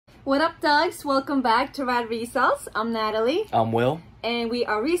What up, dogs? Welcome back to Rad Resells. I'm Natalie. I'm Will. And we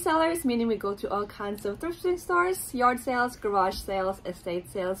are resellers, meaning we go to all kinds of thrifting stores, yard sales, garage sales, estate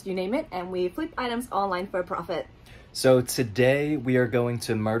sales, you name it, and we flip items online for a profit. So today we are going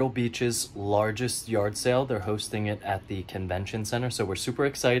to Myrtle Beach's largest yard sale. They're hosting it at the convention center, so we're super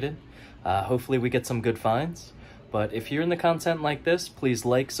excited. Hopefully we get some good finds. But if you're into content like this, please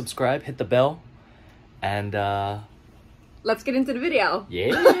like, subscribe, hit the bell, and let's get into the video. Yeah.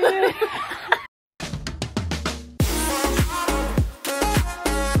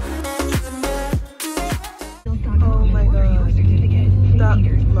 Oh my god, that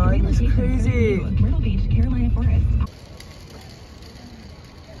line is crazy.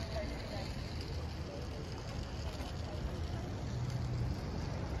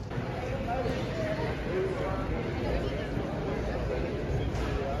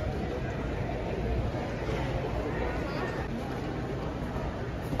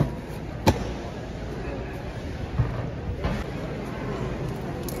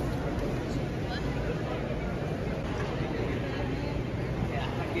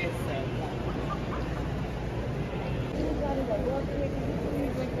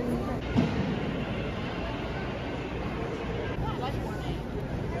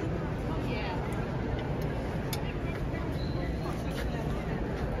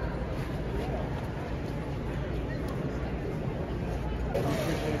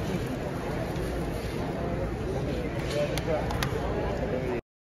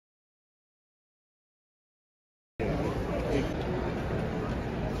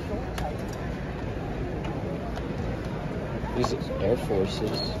 These are Air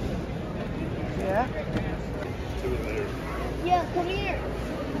Forces. Yeah? Yeah, come here.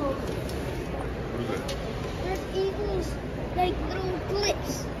 There's eagles, like little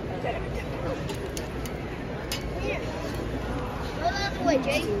clips. Come here. Go that way,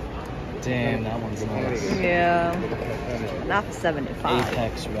 Jay. Damn, that one's nice. Yeah. Not for 75.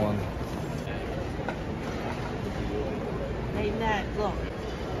 Apex one. Hey, Nat, look.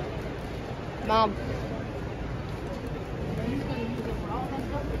 Mom.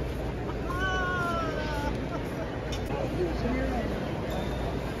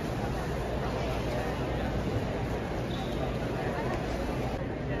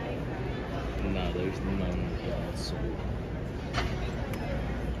 No, there's none that sold.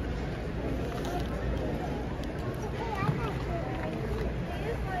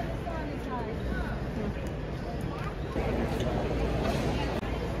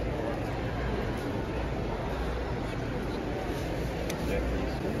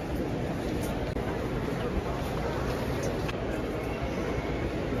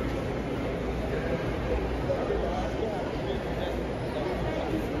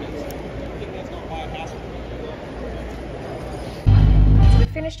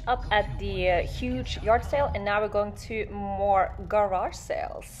 Finished up at the huge yard sale, and now we're going to more garage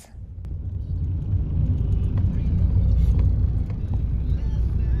sales.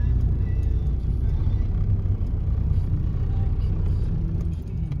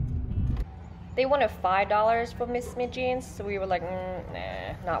 They wanted $5 for Miss Me jeans, so we were like,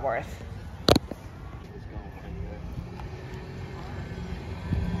 nah, not worth.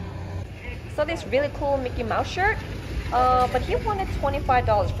 So this really cool Mickey Mouse shirt. But he wanted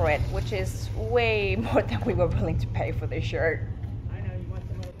 $25 for it, which is way more than we were willing to pay for this shirt.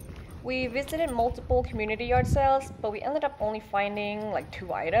 We visited multiple community yard sales, but we ended up only finding like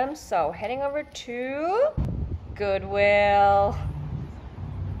 2 items. So heading over to Goodwill.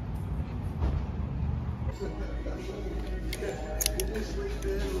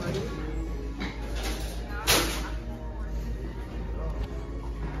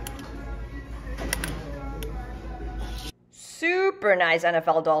 Super nice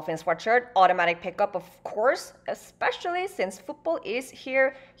NFL Dolphins sweatshirt, automatic pickup of course, especially since football is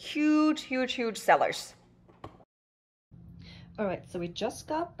here. Huge sellers. Alright, so we just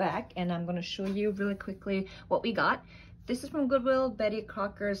got back and I'm going to show you really quickly what we got. This is from Goodwill, Betty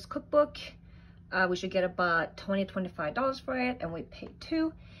Crocker's cookbook. We should get about $20–25 for it, and we paid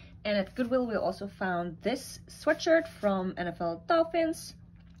 $2. And at Goodwill we also found this sweatshirt from NFL Dolphins,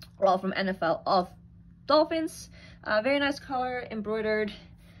 well, from NFL of Dolphins. Very nice color, embroidered.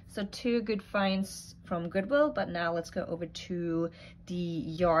 So 2 good finds from Goodwill. But now let's go over to the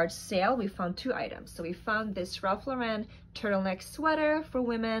yard sale. We found 2 items. So we found this Ralph Lauren turtleneck sweater for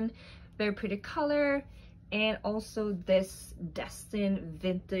women, very pretty color, and also this Destin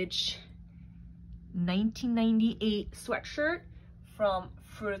vintage 1998 sweatshirt from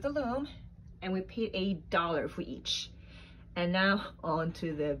Fruit of the Loom, and we paid $1 for each. And now on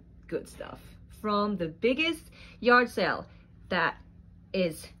to the good stuff from the biggest yard sale that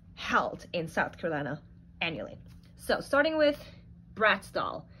is held in South Carolina annually. So starting with Bratz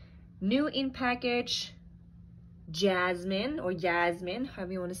doll, new in package, Jasmine, or Yasmin,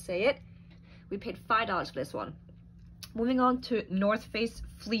 however you want to say it. We paid $5 for this one. Moving on to North Face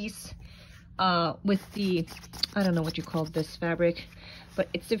fleece with the, I don't know what you call this fabric, but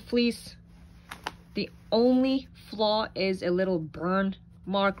it's a fleece. The only flaw is a little burn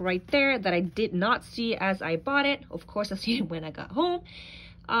mark right there that I did not see as I bought it. Of course, I see it when I got home.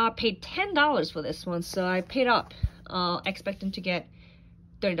 Paid $10 for this one, so I paid up, expecting to get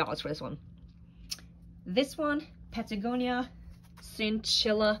 $30 for this one. This one, Patagonia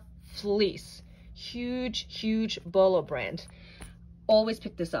Cinchilla fleece, huge bolo brand. Always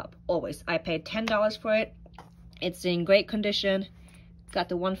pick this up, always. I paid $10 for it. It's in great condition. Got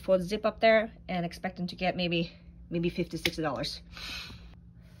the 1/4 zip up there, and expecting to get maybe $50, $60.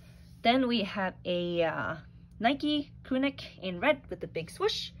 Then we have a Nike crew neck in red with the big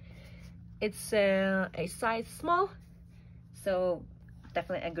swoosh. It's a size small, so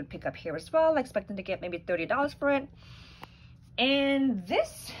definitely a good pickup here as well. Expecting to get maybe $30 for it. And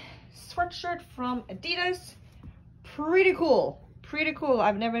this sweatshirt from Adidas, pretty cool.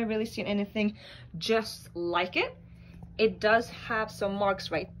 I've never really seen anything just like it. It does have some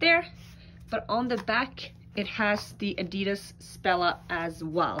marks right there, but on the back it has the Adidas spell out as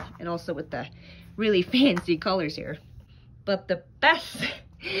well, and also with the really fancy colors here. But the best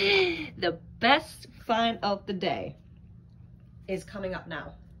find of the day is coming up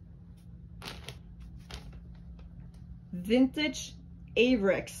now. Vintage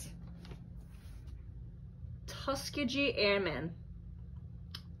Avirex Tuskegee Airman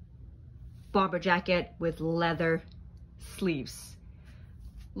bomber jacket with leather sleeves.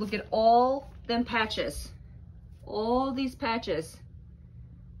 Look at all them patches, all these patches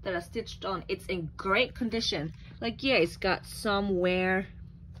that are stitched on. It's in great condition. Like, yeah, it's got some wear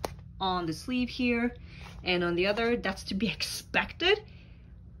on the sleeve here and on the other. That's to be expected.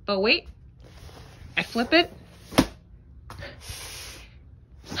 But wait, I flip it.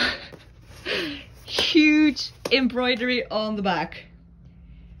 Huge embroidery on the back.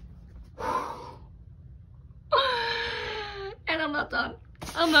 And I'm not done.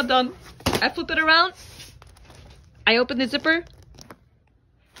 I'm not done. I flip it around. I open the zipper.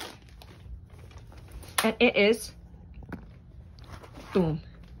 And it is, boom,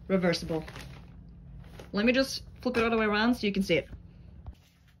 reversible. Let me just flip it all the way around so you can see it.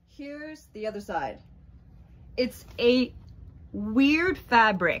 Here's the other side. It's a weird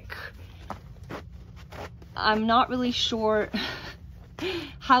fabric. I'm not really sure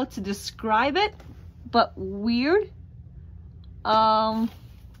how to describe it, but weird.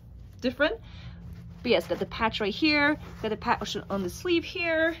 Different. But yes, got the patch right here, got the patch on the sleeve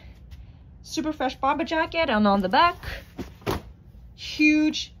here. Super fresh bomber jacket, and on the back,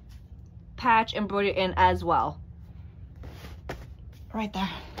 huge patch embroidered in as well. Right there.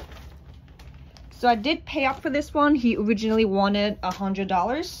 So I did pay up for this one. He originally wanted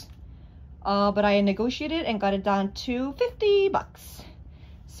 $100, but I negotiated and got it down to $50.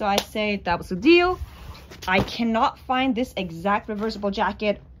 So I say that was a deal. I cannot find this exact reversible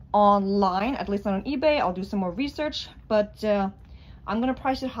jacket online, at least not on eBay. I'll do some more research, but I'm gonna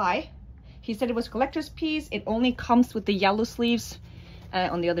price it high. He said it was a collector's piece. It only comes with the yellow sleeves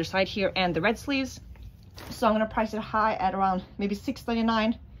on the other side here and the red sleeves. So I'm gonna price it high at around maybe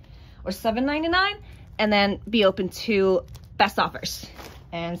 $6.99 or $7.99, and then be open to best offers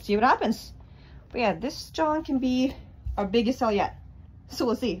and see what happens. But yeah, this John can be our biggest sell yet. So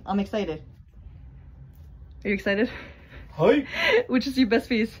we'll see. I'm excited. Are you excited? Hi. Which is your best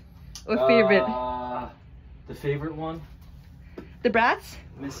piece or favorite? The favorite one, the Bratz?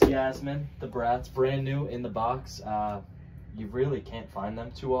 Miss Yasmin, the Bratz, brand new in the box. You really can't find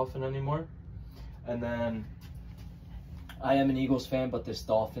them too often anymore. And then I am an Eagles fan, but this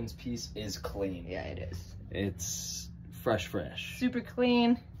Dolphins piece is clean. Yeah, it is. It's fresh. Super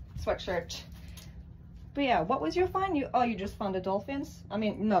clean sweatshirt. But yeah, what was your find? You just found the Dolphins? I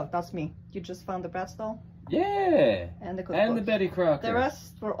mean, no, that's me. You just found the Bratz doll? Yeah. And the cookbook. And the Betty Crocker. The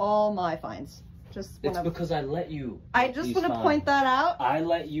rest were all my finds. It's because I let you. I just want to point that out. I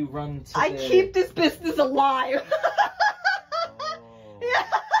let you run to I keep this business alive. Oh. Yeah.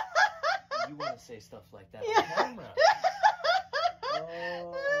 You want to say stuff like that Yeah. on camera.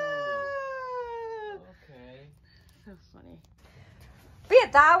 Oh. Okay. So funny. But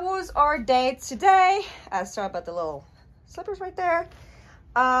yeah, that was our day today. Sorry about the little slippers right there.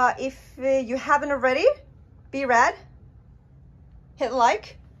 If you haven't already, be rad. Hit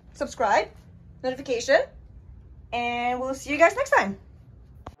like, subscribe, notification, and we'll see you guys next time.